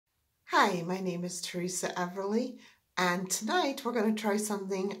Hi, my name is Teresa Everly, and tonight we're going to try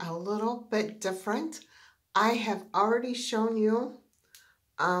something a little bit different. I have already shown you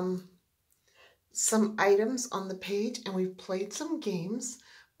some items on the page, and we've played some games,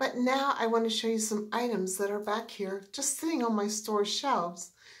 but now I want to show you some items that are back here just sitting on my store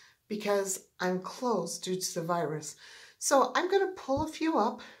shelves because I'm closed due to the virus. So I'm going to pull a few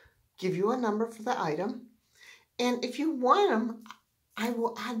up, give you a number for the item, and if you want them, I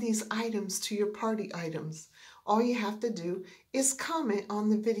will add these items to your party items. All you have to do is comment on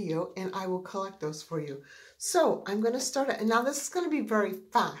the video and I will collect those for you. So I'm going to start it. And now this is going to be very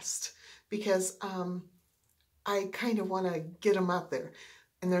fast because I kind of want to get them out there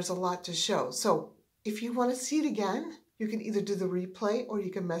and there's a lot to show. So if you want to see it again, you can either do the replay or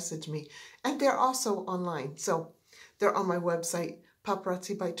you can message me. And they're also online. So they're on my website,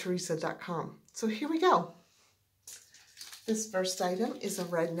 paparazzibyteresa.com. So here we go. This first item is a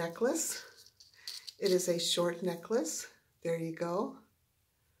red necklace. It is a short necklace. There you go.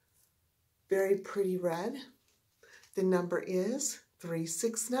 Very pretty red. The number is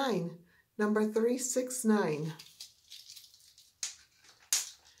 369. Number 369.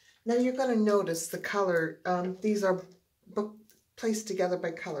 Now you're going to notice the color. These are placed together by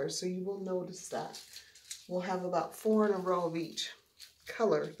color, so you will notice that. We'll have about 4 in a row of each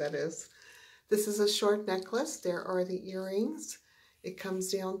color, that is. This is a short necklace. There are the earrings. It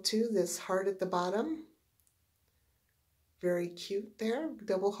comes down to this heart at the bottom. Very cute there.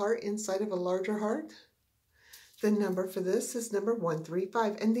 Double heart inside of a larger heart. The number for this is number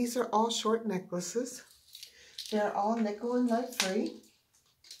 135. And these are all short necklaces. They're all nickel and lead free.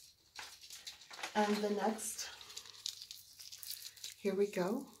 And the next, here we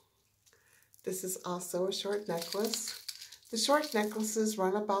go. This is also a short necklace. The short necklaces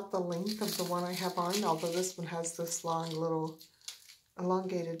run about the length of the one I have on, although this one has this long little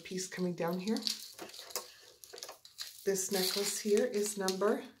elongated piece coming down here. This necklace here is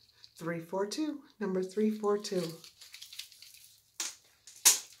number 342, number 342.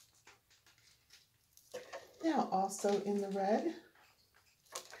 Now also in the red,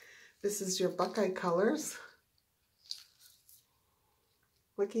 this is your Buckeye colors.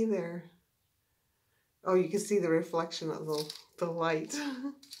 Looky there. Oh, you can see the reflection of the light.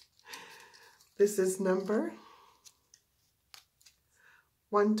 This is number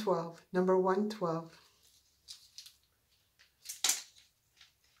 112, number 112.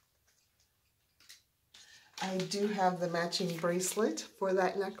 I do have the matching bracelet for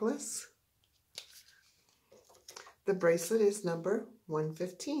that necklace. The bracelet is number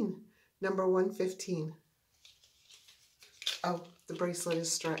 115, number 115. Oh, the bracelet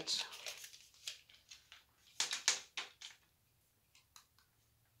is stretched.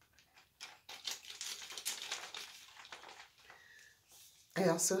 I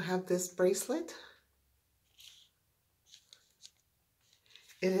also have this bracelet.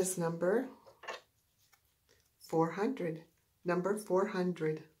 It is number 400, number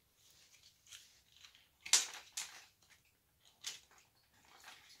 400.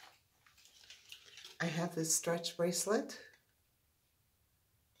 I have this stretch bracelet.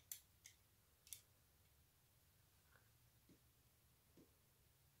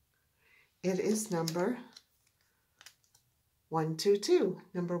 It is number 122,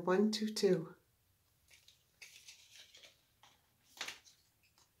 number 122.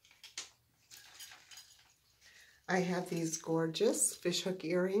 I have these gorgeous fishhook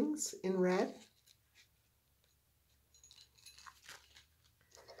earrings in red.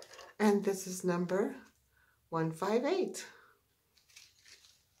 And this is number 158.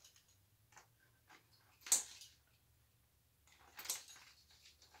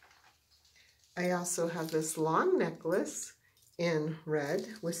 I also have this long necklace in red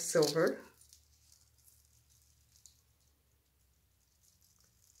with silver.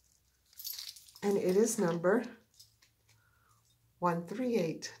 And it is number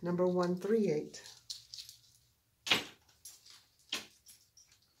 138, number 138.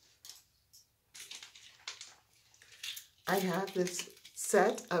 I have this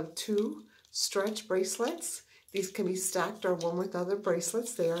set of 2 stretch bracelets. These can be stacked or one with other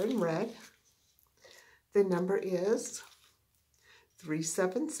bracelets. They are in red. The number is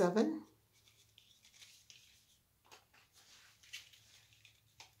 377.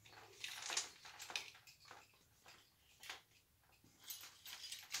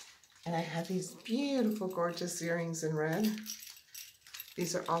 And I have these beautiful, gorgeous earrings in red.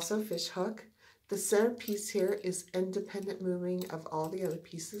 These are also fish hook. The center piece here is independent moving of all the other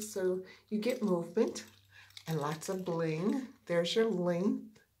pieces, so you get movement and lots of bling. There's your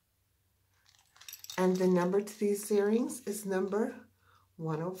length. And the number to these earrings is number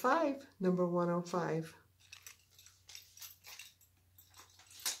 105, number 105.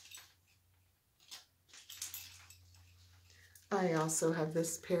 I also have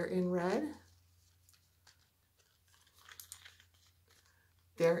this pair in red.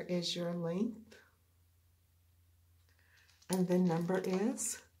 There is your length. And the number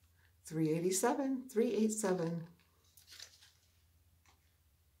is 387, 387.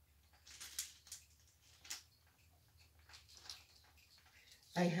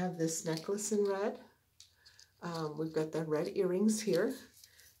 I have this necklace in red. We've got the red earrings here,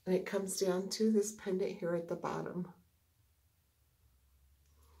 and it comes down to this pendant here at the bottom.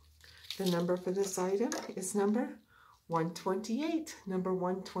 The number for this item is number 128, number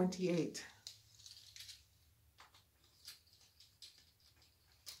 128.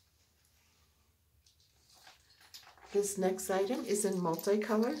 This next item is in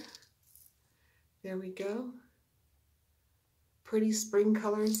multicolor. There we go. Pretty spring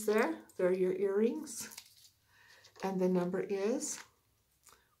colors there. There are your earrings. And the number is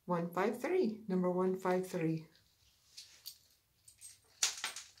 153, number 153.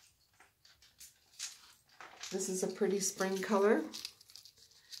 This is a pretty spring color.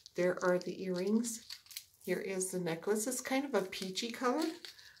 There are the earrings. Here is the necklace. It's kind of a peachy color.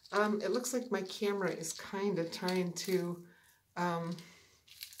 It looks like my camera is kind of trying to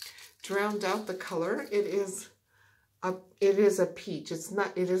drown out the color. It is a peach.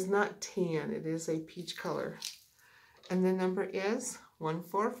 It is not tan. It is a peach color. And the number is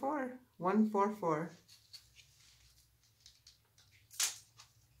 144. 144.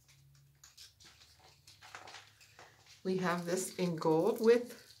 We have this in gold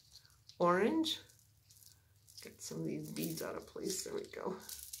with orange. Get some of these beads out of place. There we go.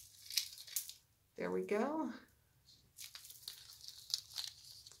 There we go.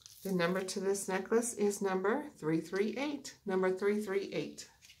 The number to this necklace is number 338. Number 338.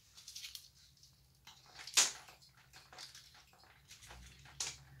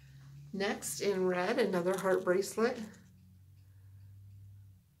 Next, in red, another heart bracelet.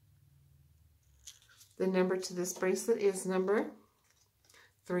 The number to this bracelet is number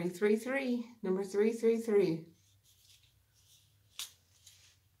 333. Number 333.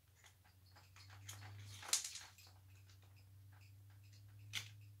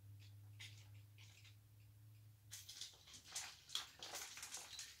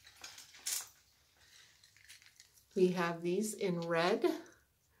 We have these in red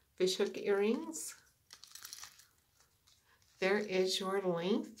fishhook earrings. There is your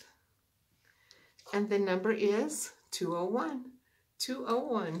length. And the number is 201.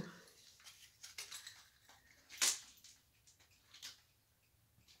 201.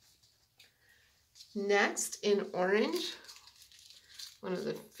 Next, in orange, one of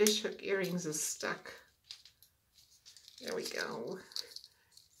the fishhook earrings is stuck. There we go.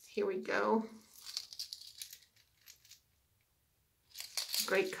 Here we go.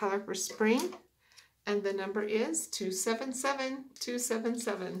 Great color for spring. And the number is 277.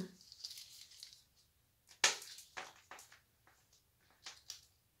 277.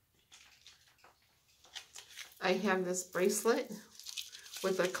 I have this bracelet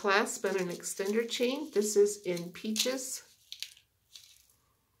with a clasp and an extender chain. This is in peaches.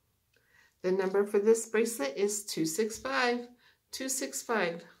 The number for this bracelet is 265.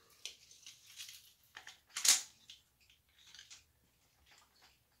 265.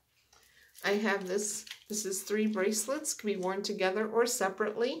 I have this is 3 bracelets, can be worn together or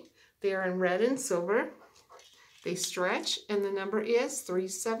separately. They are in red and silver. They stretch, and the number is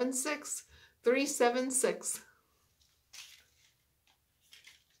 376. 376.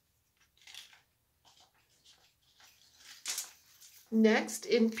 Next,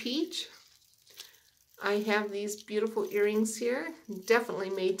 in peach, I have these beautiful earrings here, definitely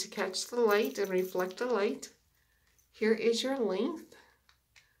made to catch the light and reflect the light. Here is your length.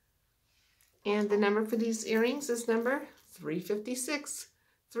 And the number for these earrings is number 356.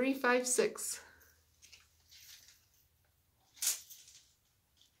 356.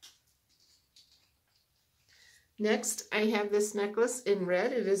 Next, I have this necklace in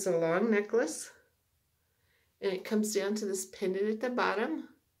red. It is a long necklace. And it comes down to this pendant at the bottom.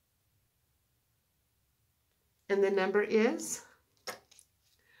 And the number is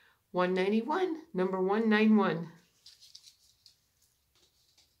 191. Number 191.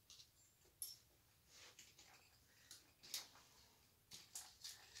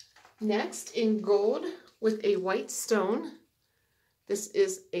 Next, in gold with a white stone. This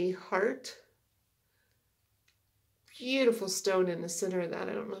is a heart. Beautiful stone in the center of that.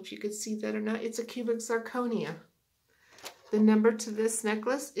 I don't know if you could see that or not. It's a cubic zirconia. The number to this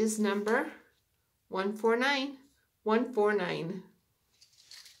necklace is number 149. 149.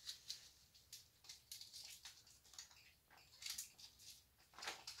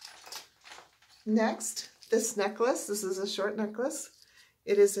 Next, this necklace. This is a short necklace.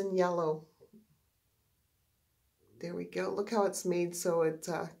 It is in yellow. There we go. Look how it's made so it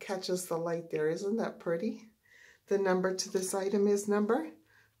catches the light there. Isn't that pretty? The number to this item is number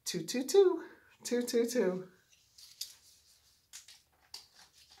 222. 222.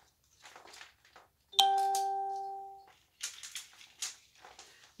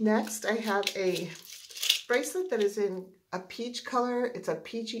 Next, I have a bracelet that is in a peach color. It's a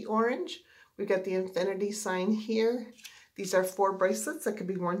peachy orange. We've got the infinity sign here. These are 4 bracelets that can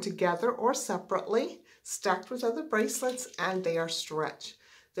be worn together or separately, stacked with other bracelets, and they are stretch.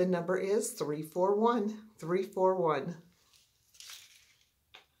 The number is 341. 341.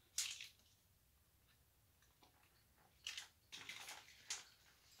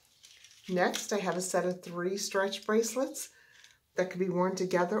 Next, I have a set of 3 stretch bracelets that can be worn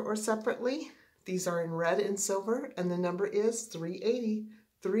together or separately. These are in red and silver, and the number is 380.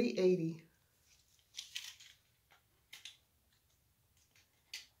 380.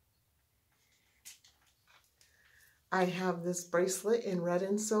 I have this bracelet in red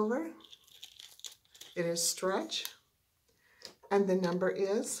and silver. It is stretch, and the number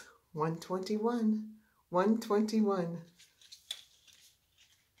is 121. 121.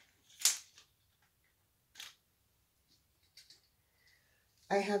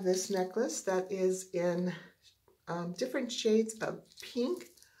 I have this necklace that is in different shades of pink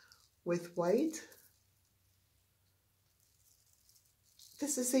with white.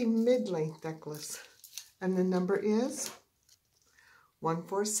 This is a mid-length necklace, and the number is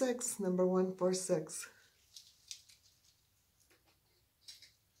 146, number 146.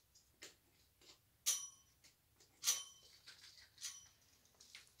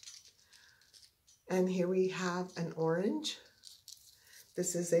 And here we have an orange.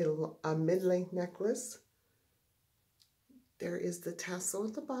 This is a mid-length necklace. There is the tassel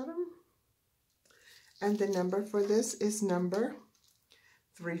at the bottom. And the number for this is number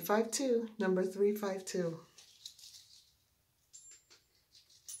 352, number 352.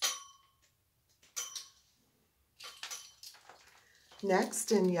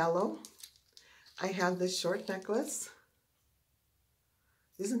 Next, in yellow, I have this short necklace.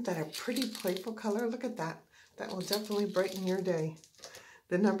 Isn't that a pretty playful color? Look at that. That will definitely brighten your day.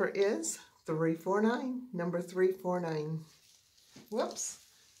 The number is 349, number 349. Whoops.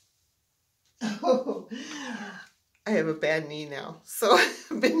 Oh, I have a bad knee now, so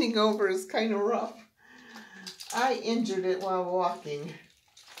bending over is kind of rough. I injured it while walking.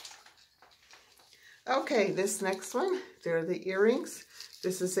 Okay, this next one, there are the earrings.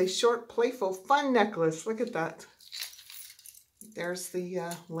 This is a short, playful, fun necklace. Look at that. There's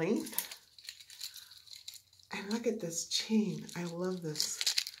the length. And look at this chain. I love this.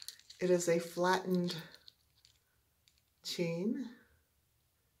 It is a flattened chain.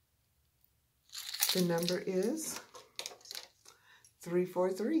 The number is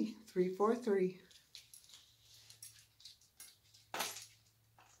 343. 343.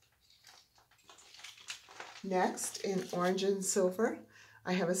 Next, in orange and silver,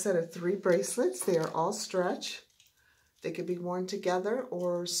 I have a set of 3 bracelets. They are all stretch. They could be worn together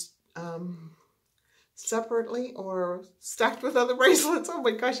or separately or stacked with other bracelets. Oh my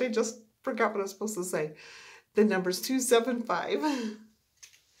gosh, I just forgot what I was supposed to say. The number's 275.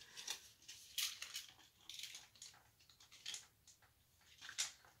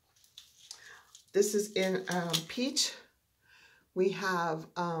 This is in peach. We have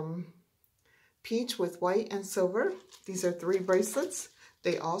peach with white and silver. These are 3 bracelets.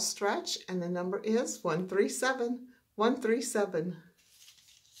 They all stretch, and the number is 137. 137.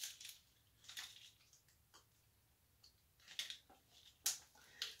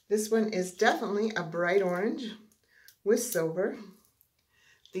 This one is definitely a bright orange with silver.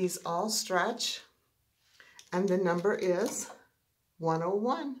 These all stretch, and the number is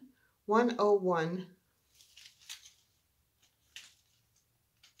 101. 101.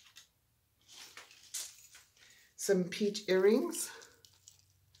 Some peach earrings.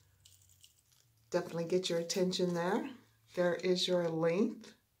 Definitely get your attention there. There is your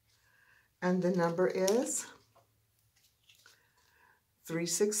length, and the number is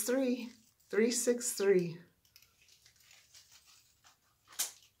 363. 363.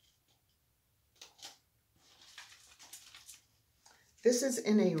 This is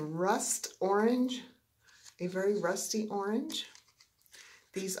in a rust orange, a very rusty orange.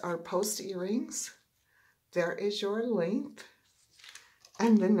 These are post earrings. There is your length,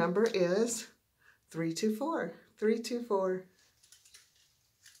 and the number is 324. 324.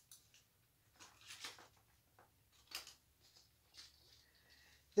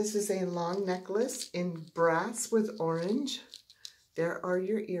 This is a long necklace in brass with orange. There are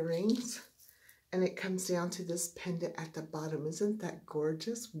your earrings, And it comes down to this pendant at the bottom. Isn't that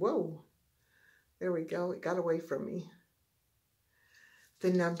gorgeous? Whoa. There we go. It got away from me.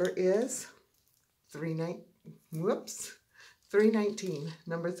 The number is 319.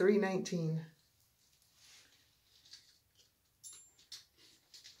 Number 319.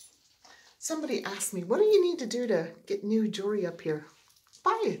 Somebody asked me, what do you need to do to get new jewelry up here?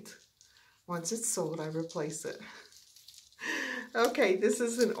 Buy it. Once it's sold, I replace it. Okay, this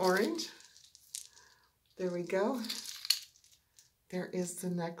is an orange. There we go. There is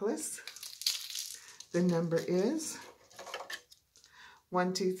the necklace. The number is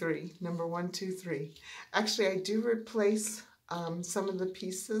 123, number 123. Actually, I do replace some of the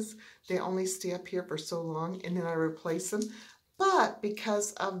pieces. They only stay up here for so long, and then I replace them. But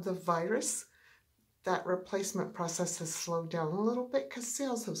because of the virus, that replacement process has slowed down a little bit because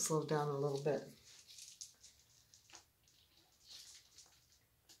sales have slowed down a little bit.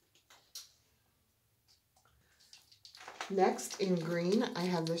 Next, in green, I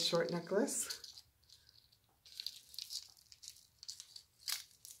have this short necklace.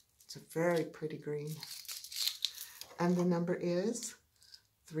 It's a very pretty green. And the number is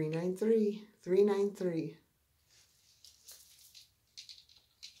 393, 393.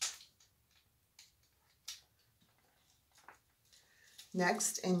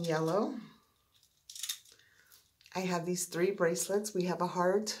 Next, in yellow, I have these 3 bracelets. We have a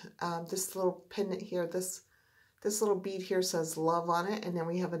heart, this little pendant here, this little bead here says love on it, and then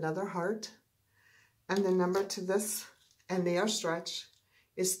we have another heart. And the number to this, and they are stretched,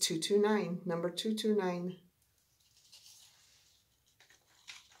 is 229, number 229.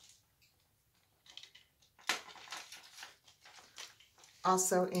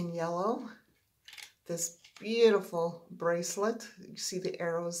 Also in yellow, this beautiful bracelet. You see the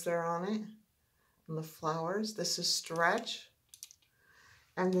arrows there on it and the flowers. This is stretch.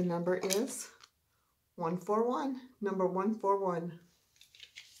 And the number is 141, number 141.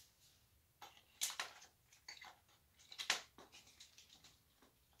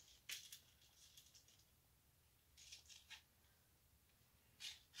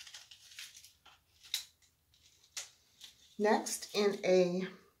 Next,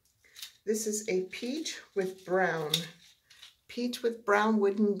 this is a peach with brown. Peach with brown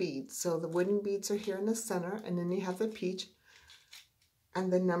wooden beads. So the wooden beads are here in the center, and then you have the peach.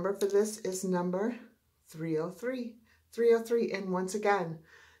 And the number for this is number 303. 303. And once again,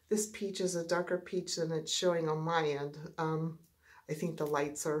 this peach is a darker peach than it's showing on my end. I think the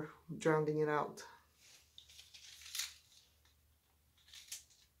lights are drowning it out.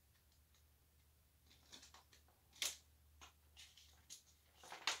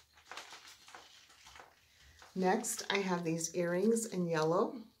 Next, I have these earrings in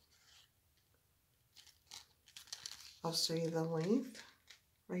yellow. I'll show you the length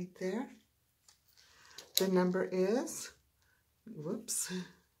right there. The number is, whoops,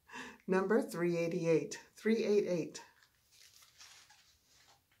 number 388, 388.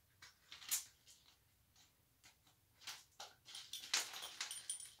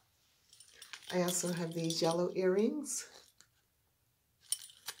 I also have these yellow earrings.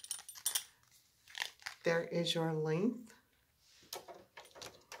 There is your length.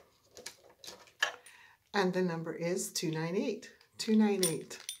 And the number is 298,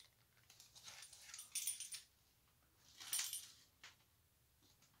 298.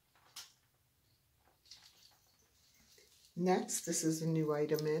 Next, this is a new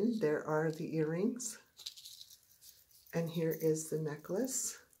item in. There are the earrings. And here is the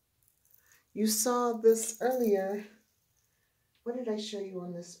necklace. You saw this earlier. What did I show you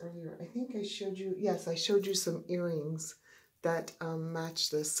on this earlier? I think I showed you, yes, I showed you some earrings that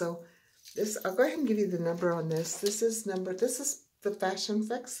match this. So this, I'll go ahead and give you the number on this. This is the Fashion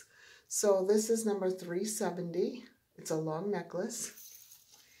Fix. So this is number 370. It's a long necklace.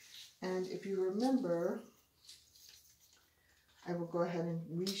 And if you remember, I will go ahead and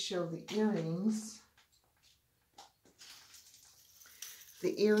re-show the earrings.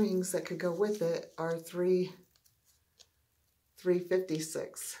 The earrings that could go with it are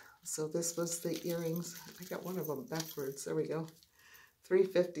 356. So this was the earrings. I got one of them backwards. There we go.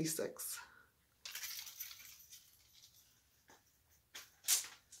 356.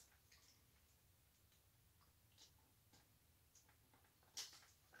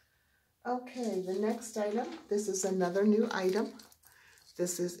 Okay, the next item. This is another new item.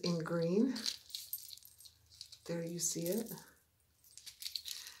 This is in green. There you see it.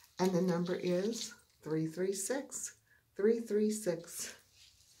 And the number is 336. 336.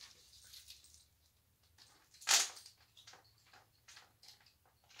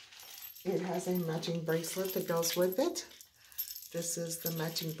 It has a matching bracelet that goes with it. This is the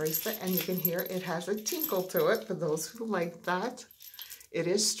matching bracelet, and you can hear it has a tinkle to it for those who like that. It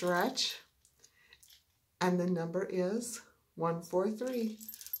is stretch, and the number is 143,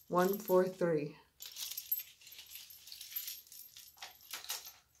 143.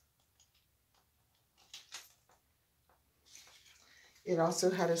 It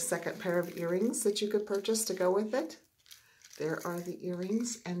also had a second pair of earrings that you could purchase to go with it. There are the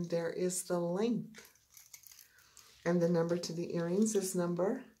earrings, and there is the length. And the number to the earrings is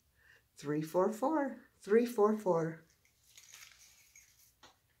number 344, 344.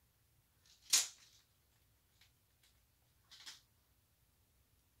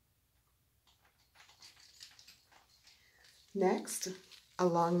 Next, a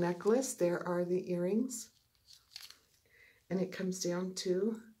long necklace. There are the earrings. And it comes down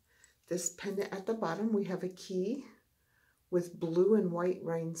to this pendant at the bottom. We have a key with blue and white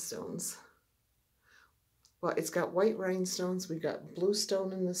rhinestones. Well, it's got white rhinestones, we've got blue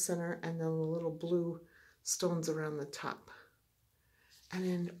stone in the center, and then the little blue stones around the top. And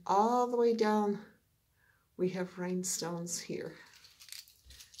then all the way down, we have rhinestones here.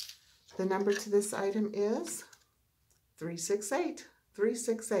 The number to this item is 368,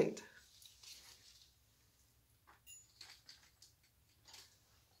 368.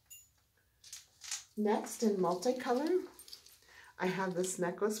 Next, in multicolor, I have this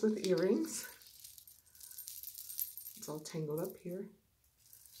necklace with earrings. It's all tangled up here.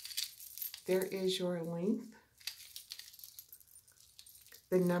 There is your length.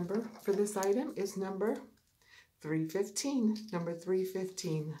 The number for this item is number 315, number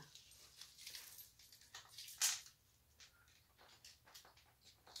 315.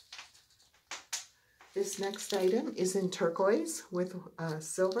 This next item is in turquoise with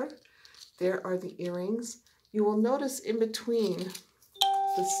silver. There are the earrings. You will notice in between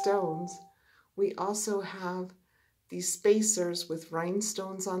the stones, we also have these spacers with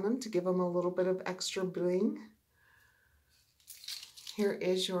rhinestones on them to give them a little bit of extra bling. Here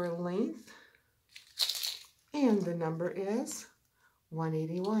is your length, and the number is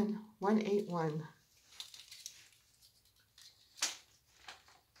 181, 181.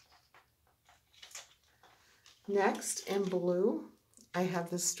 Next, in blue, I have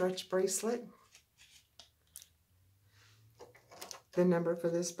this stretch bracelet. The number for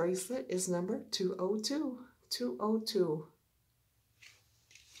this bracelet is number 202, 202.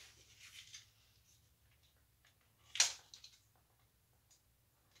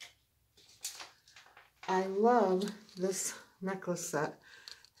 I love this necklace set.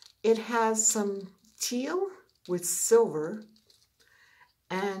 It has some teal with silver,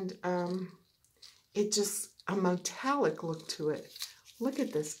 and it just a metallic look to it. Look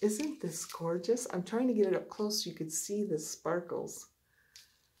at this. Isn't this gorgeous? I'm trying to get it up close so you could see the sparkles.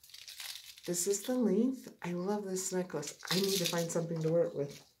 This is the length. I love this necklace. I need to find something to wear it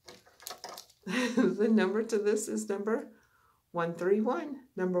with. The number to this is number 131.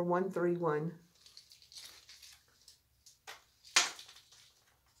 Number 131.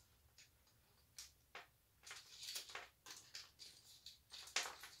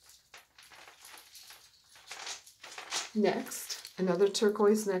 Next, another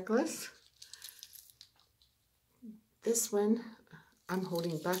turquoise necklace. This one I'm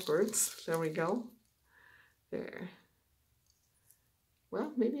holding backwards. There we go. There.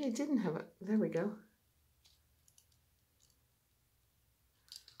 Well, maybe I didn't have it. There we go.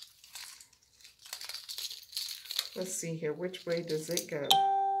 Let's see here. Which way does it go?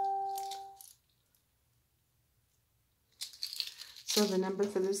 So the number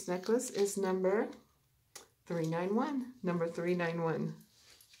for this necklace is number 391. Number 391.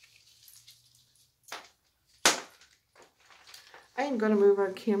 I am going to move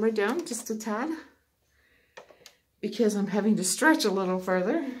our camera down just a tad because I'm having to stretch a little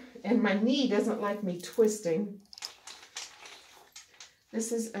further and my knee doesn't like me twisting.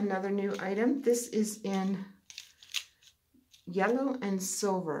 This is another new item. This is in yellow and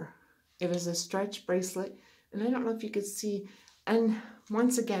silver. It is a stretch bracelet, and I don't know if you could see, and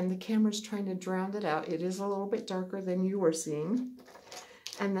once again the camera's trying to drown it out. It is a little bit darker than you were seeing,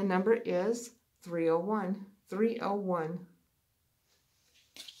 and the number is 301. 301.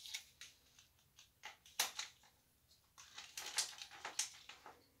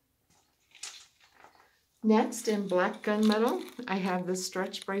 Next, in black gunmetal, I have this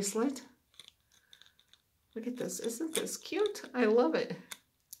stretch bracelet. Look at this. Isn't this cute? I love it.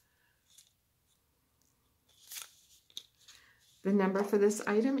 The number for this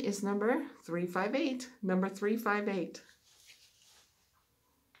item is number 358. Number 358.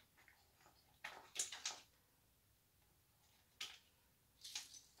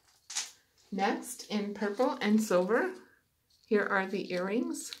 Next, in purple and silver, Here are the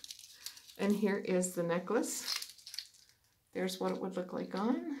earrings, and here is the necklace. There's what it would look like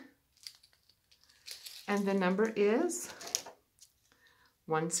on. And the number is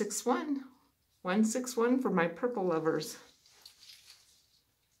 161. 161 for my purple lovers.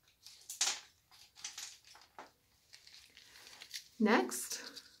 Next,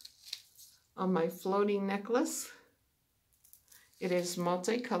 on my floating necklace, it is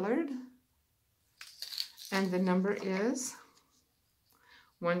multicolored, and the number is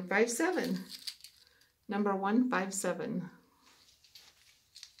 157. Number 157.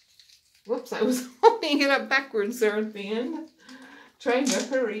 Whoops, I was holding it up backwards there at the end. Trying to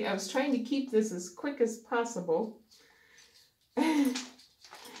hurry. I was trying to keep this as quick as possible. And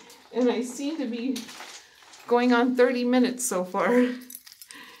I seem to be going on 30 minutes so far.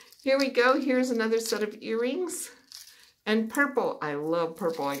 Here we go. Here's another set of earrings. And purple. I love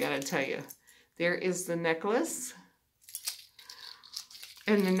purple, I gotta tell you. There is the necklace.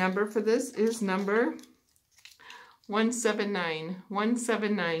 And the number for this is number 179.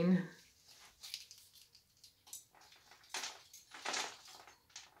 179.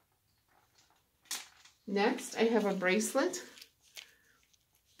 Next, I have a bracelet.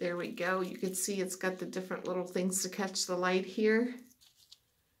 There we go. You can see it's got the different little things to catch the light here.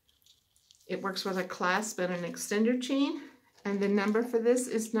 It works with a clasp and an extender chain. And the number for this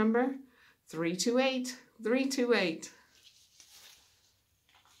is number 328. 328.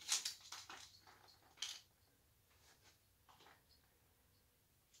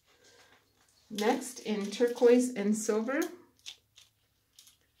 Next, in turquoise and silver,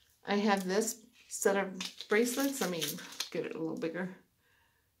 I have this set of bracelets. Let me get it a little bigger.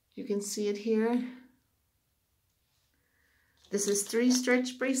 You can see it here. This is 3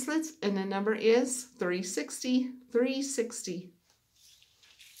 stretch bracelets, and the number is 360. 360.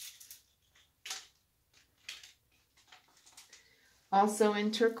 Also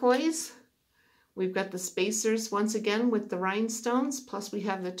in turquoise, we've got the spacers once again with the rhinestones, plus we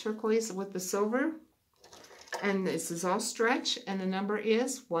have the turquoise with the silver. And this is all stretch, and the number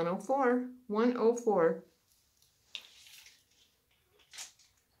is 104. 104.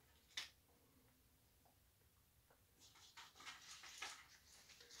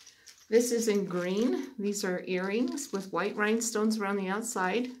 This is in green. These are earrings with white rhinestones around the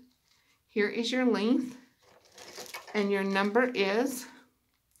outside. Here is your length, and your number is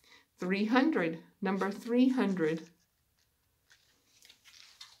 300. Number 300.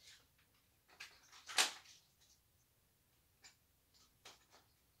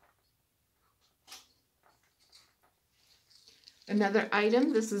 Another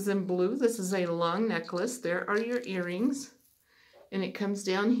item, this is in blue. This is a long necklace. There are your earrings. And it comes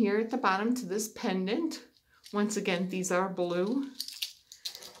down here at the bottom to this pendant. Once again, these are blue.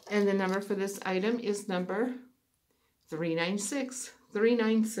 And the number for this item is number 396.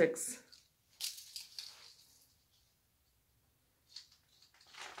 396.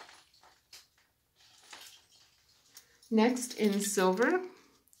 Next, in silver,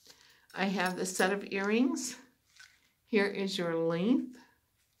 I have the set of earrings. Here is your length.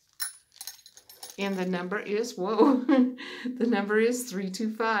 And the number is, whoa, the number is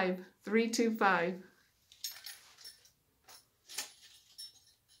 325. 325.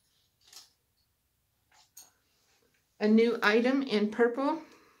 A new item in purple.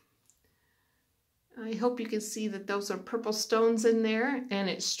 I hope you can see that those are purple stones in there, and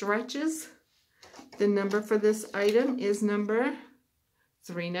it stretches. The number for this item is number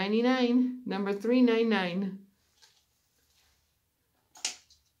 399. Number 399.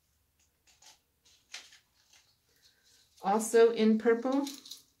 Also in purple,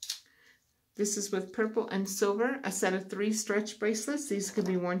 this is with purple and silver, a set of 3 stretch bracelets. These could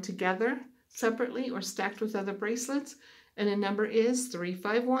be worn together, separately, or stacked with other bracelets. And the number is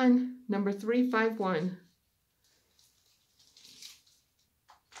 351. Number 351.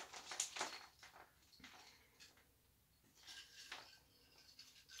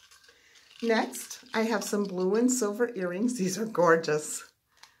 Next, I have some blue and silver earrings. These are gorgeous.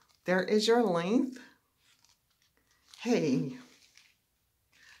 There is your length. Hey,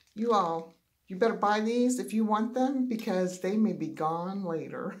 you all, you better buy these if you want them, because they may be gone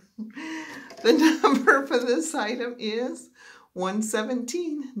later. The number for this item is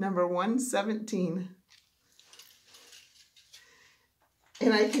 117, number 117.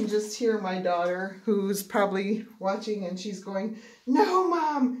 And I can just hear my daughter, who's probably watching, and she's going, "No,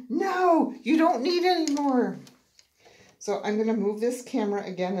 Mom, no, you don't need any more." So I'm going to move this camera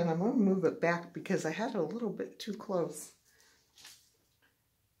again, and I'm going to move it back because I had it a little bit too close.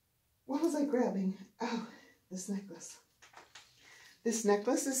 What was I grabbing? Oh, this necklace. This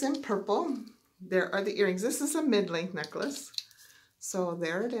necklace is in purple. There are the earrings. This is a mid-length necklace. So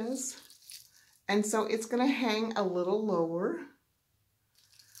there it is. And so it's going to hang a little lower.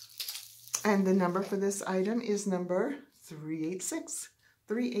 And the number for this item is number 386.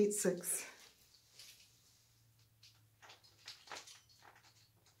 386.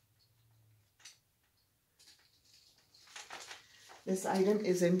 This item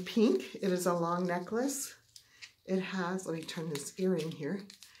is in pink. It is a long necklace. It has, let me turn this earring here,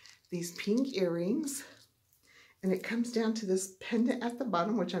 these pink earrings. And it comes down to this pendant at the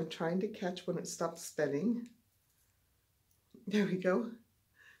bottom, which I'm trying to catch when it stops spinning. There we go.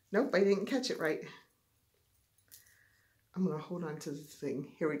 Nope, I didn't catch it right. I'm going to hold on to the thing.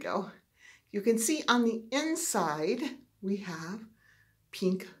 Here we go. You can see on the inside, we have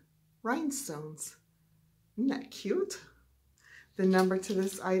pink rhinestones. Isn't that cute? The number to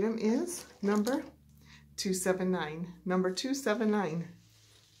this item is number 279. Number 279.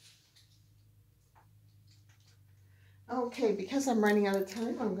 Okay, because I'm running out of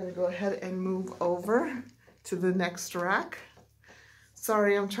time, I'm going to go ahead and move over to the next rack.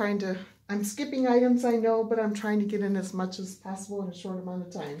 Sorry, I'm skipping items, I know, but I'm trying to get in as much as possible in a short amount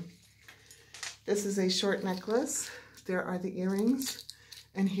of time. This is a short necklace. There are the earrings,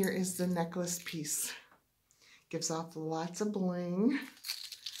 and here is the necklace piece. Gives off lots of bling,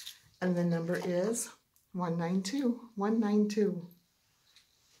 and the number is 192. 192.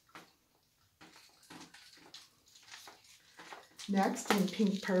 Next, in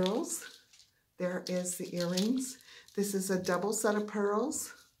pink pearls, there is the earrings. This is a double set of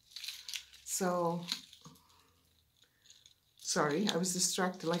pearls. So, sorry, I was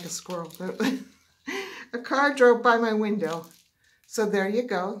distracted like a squirrel. A car drove by my window. So there you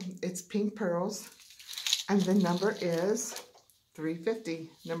go. It's pink pearls. And the number is 350.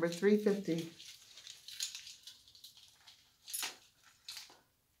 Number 350.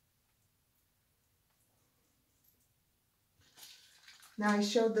 Now I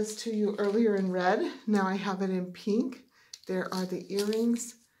showed this to you earlier in red. Now I have it in pink. There are the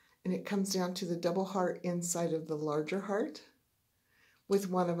earrings, and it comes down to the double heart inside of the larger heart, with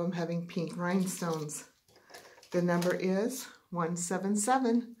one of them having pink rhinestones. The number is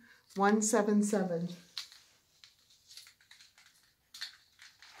 177. 177.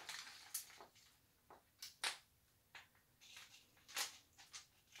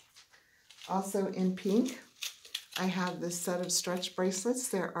 Also in pink, I have this set of stretch bracelets.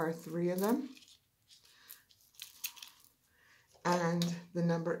 There are 3 of them. And the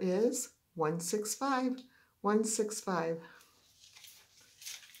number is 165. 165.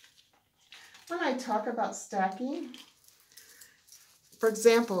 When I talk about stacking, for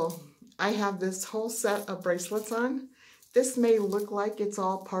example, I have this whole set of bracelets on. This may look like it's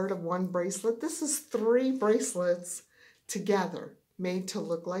all part of one bracelet. This is 3 bracelets together, made to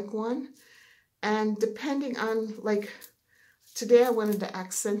look like one. And depending on, like, today I wanted to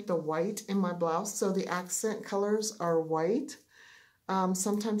accent the white in my blouse, so the accent colors are white.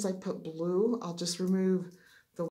 Sometimes I put blue. I'll just remove